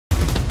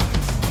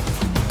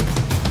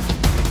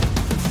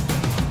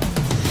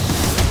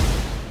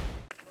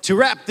To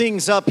wrap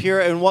things up here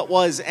in what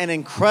was an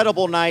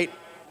incredible night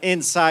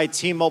inside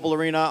T-Mobile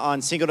Arena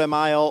on Cinco de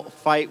Mayo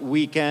fight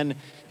weekend,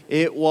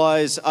 it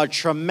was a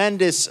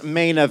tremendous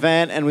main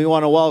event, and we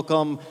want to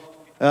welcome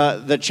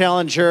the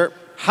challenger,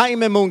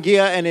 Jaime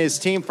Munguia, and his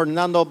team,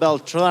 Fernando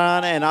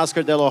Beltran and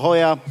Oscar De La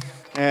Hoya,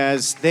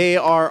 as they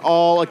are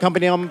all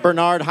accompanying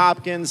Bernard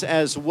Hopkins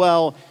as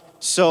well.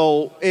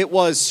 So it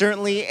was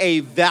certainly a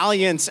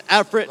valiant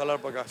effort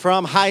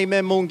from Jaime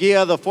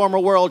Munguia, the former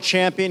world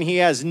champion. He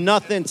has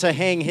nothing to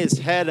hang his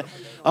head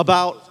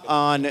about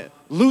on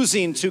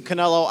losing to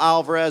Canelo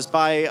Alvarez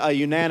by a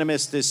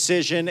unanimous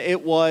decision.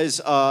 It was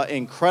an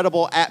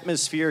incredible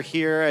atmosphere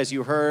here, as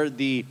you heard,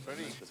 the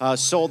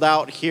sold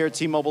out here at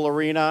T-Mobile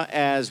Arena,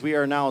 as we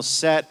are now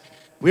set.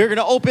 We're going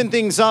to open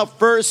things up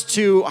first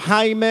to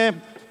Jaime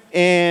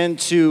and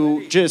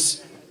to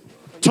just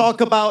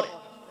talk about,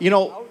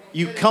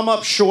 you come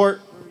up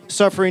short,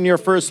 suffering your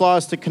first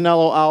loss to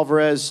Canelo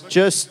Alvarez.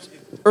 Just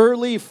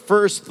early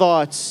first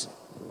thoughts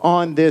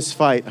on this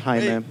fight,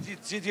 Jaime. Hey,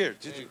 sit here.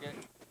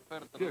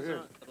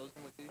 Here.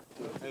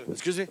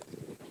 Excuse me?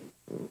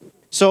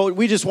 So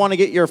we just want to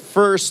get your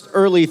first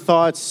early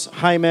thoughts,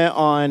 Jaime,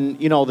 on,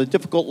 the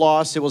difficult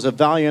loss. It was a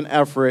valiant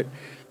effort,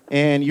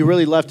 and you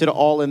really left it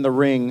all in the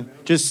ring.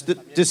 Just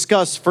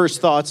discuss first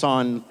thoughts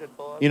on,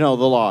 the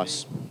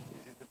loss.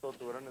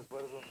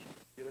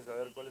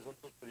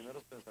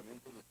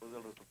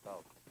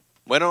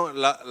 Bueno,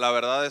 la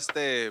verdad,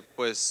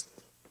 pues,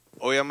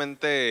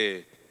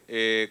 obviamente,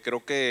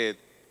 creo que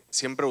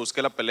siempre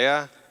busqué la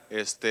pelea.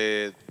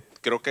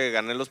 Creo que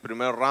gané los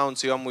primeros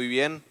rounds, iba muy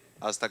bien,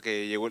 hasta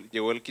que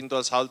llegó el quinto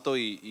asalto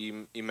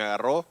y me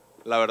agarró.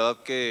 La verdad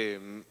que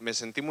me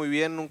sentí muy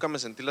bien, nunca me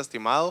sentí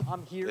lastimado.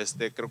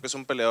 Creo que es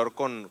un peleador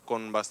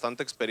con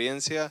bastante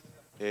experiencia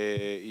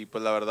y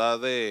pues la verdad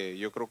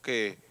yo creo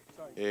que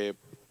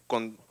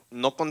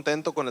no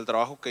contento con el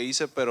trabajo que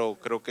hice, pero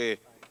creo que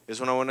es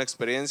una buena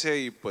experiencia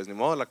y pues ni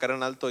modo, la cara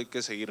en alto, hay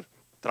que seguir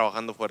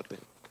trabajando fuerte.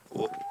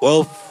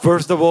 Well,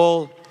 first of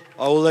all,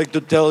 I would like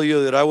to tell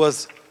you that I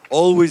was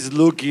always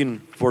looking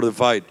for the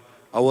fight.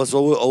 I was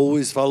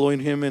always following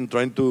him and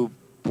trying to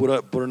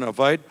put in a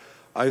fight.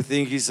 I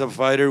think he's a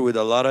fighter with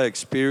a lot of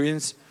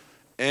experience,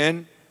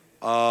 and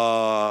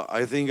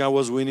I think I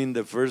was winning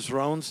the first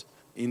rounds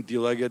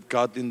until I get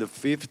caught in the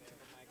fifth,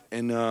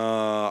 and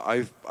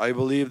I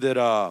believe that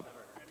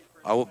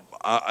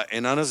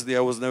and honestly,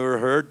 I was never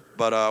hurt,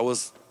 but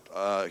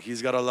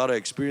he's got a lot of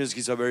experience.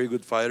 He's a very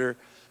good fighter,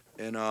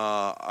 and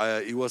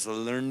it was a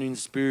learning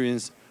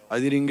experience. I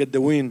didn't get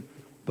the win,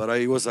 but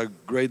it was a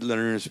great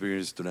learning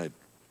experience tonight.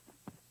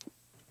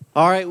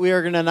 All right, we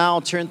are going to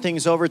now turn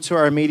things over to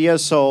our media,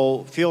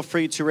 so feel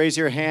free to raise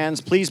your hands.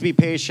 Please be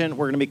patient.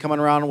 We're going to be coming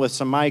around with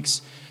some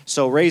mics,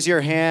 so raise your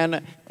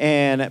hand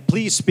and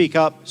please speak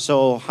up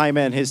so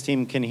Jaime and his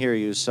team can hear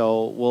you.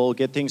 So we'll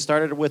get things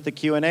started with the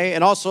Q&A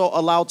and also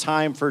allow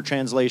time for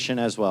translation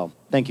as well.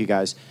 Thank you,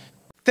 guys.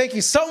 Thank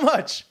you so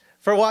much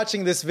for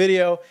watching this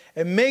video,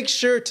 and make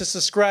sure to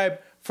subscribe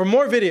for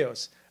more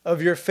videos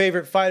of your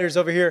favorite fighters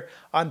over here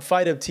on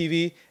Fight Up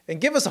TV,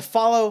 and give us a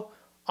follow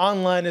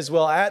online as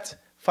well at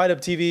Fight Up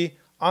TV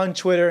on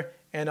Twitter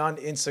and on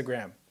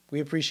Instagram. We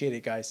appreciate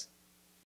it, guys.